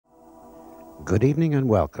Good evening and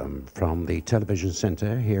welcome from the Television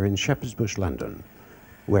Centre here in Shepherd's Bush, London,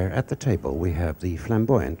 where at the table we have the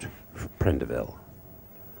flamboyant Prendiville,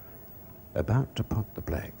 about to pot the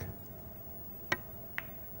black.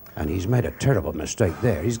 And he's made a terrible mistake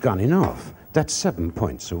there. He's gone in off. That's 7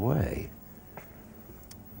 points away.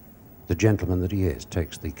 The gentleman that he is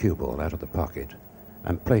takes the cue ball out of the pocket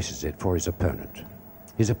and places it for his opponent.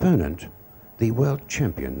 His opponent, the world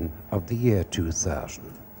champion of the year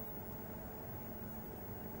 2000.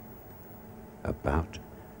 About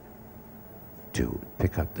to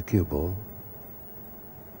pick up the cue ball.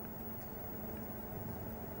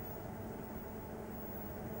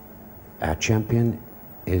 Our champion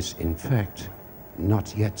is, in fact,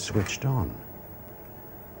 not yet switched on.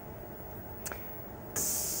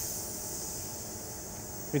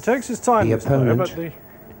 He takes his time. The opponent,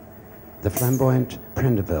 the flamboyant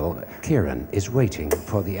Prendiville, Kieran, is waiting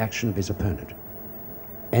for the action of his opponent.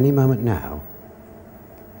 Any moment now,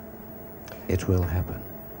 it will happen.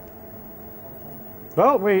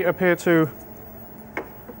 Well, we appear to...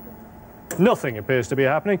 Nothing appears to be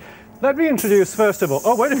happening. Let me introduce, first of all...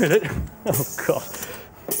 Oh, wait a minute. Oh, God.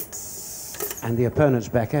 And the opponent's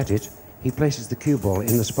back at it. He places the cue ball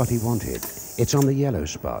in the spot he wanted. It's on the yellow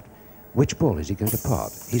spot. Which ball is he going to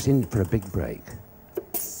pot? He's in for a big break.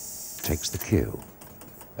 Takes the cue.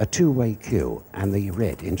 A two-way cue, and the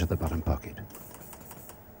red into the bottom pocket.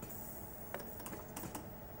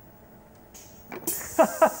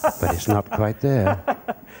 But it's not quite there.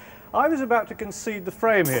 I was about to concede the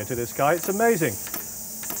frame here to this guy. It's amazing.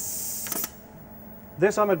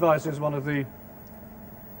 This, I'm advised, is one of the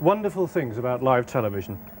wonderful things about live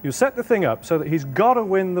television. You set the thing up so that he's got to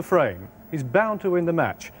win the frame. He's bound to win the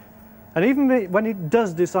match. And even when he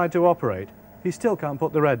does decide to operate, he still can't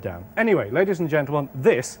put the red down. Anyway, ladies and gentlemen,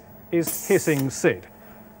 this is Hissing Sid.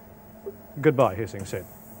 Goodbye, Hissing Sid.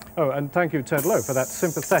 Oh, and thank you, Ted Lowe, for that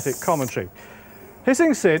sympathetic commentary.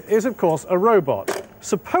 Hissing Sid is, of course, a robot,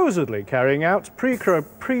 supposedly carrying out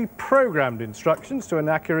pre-programmed instructions to an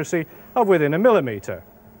accuracy of within a millimetre.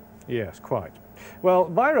 Yes, quite. Well,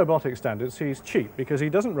 by robotic standards, he's cheap because he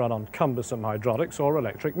doesn't run on cumbersome hydraulics or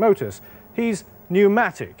electric motors. He's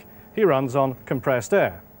pneumatic. He runs on compressed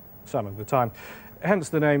air, some of the time, hence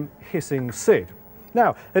the name Hissing Sid.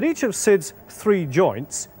 Now, at each of Sid's 3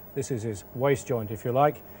 joints, this is his waist joint, if you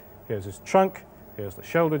like, here's his trunk, here's the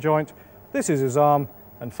shoulder joint, this is his arm,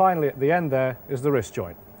 and finally at the end there is the wrist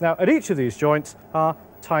joint. Now, at each of these joints are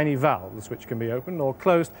tiny valves which can be opened or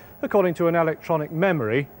closed according to an electronic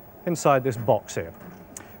memory inside this box here.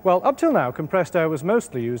 Well, up till now, compressed air was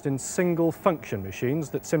mostly used in single-function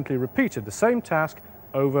machines that simply repeated the same task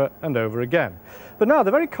over and over again. But now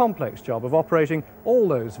the very complex job of operating all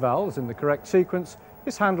those valves in the correct sequence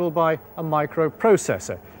is handled by a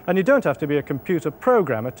microprocessor, and you don't have to be a computer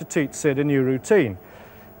programmer to teach Sid a new routine.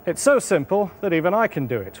 It's so simple that even I can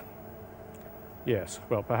do it. Yes,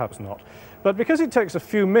 well, perhaps not. But because it takes a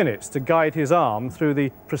few minutes to guide his arm through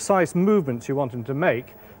the precise movements you want him to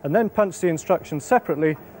make, and then punch the instructions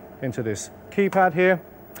separately into this keypad here,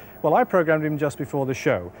 well, I programmed him just before the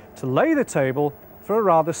show to lay the table for a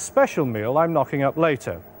rather special meal I'm knocking up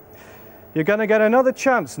later. You're going to get another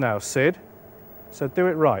chance now, Sid, so do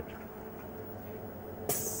it right.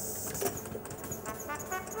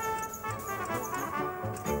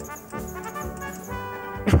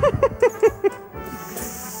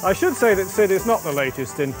 I should say that Sid is not the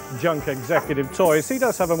latest in junk executive toys. He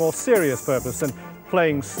does have a more serious purpose than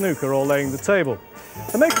playing snooker or laying the table.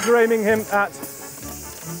 The makers are aiming him at...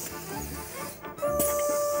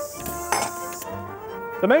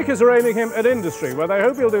 The makers are aiming him at industry, where they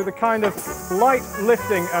hope he'll do the kind of light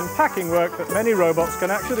lifting and packing work that many robots can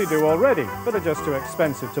actually do already, but are just too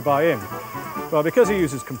expensive to buy in. Well, because he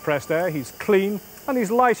uses compressed air, he's clean, and he's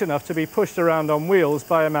light enough to be pushed around on wheels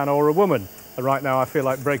by a man or a woman. And right now I feel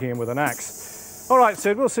like breaking him with an axe. All right,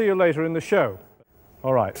 Sid, we'll see you later in the show.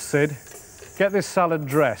 All right, Sid, get this salad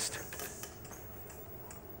dressed.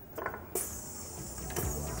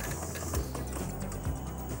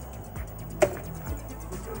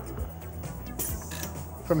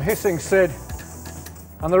 From Hissing Sid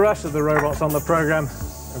and the rest of the robots on the programme,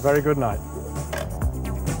 a very good night.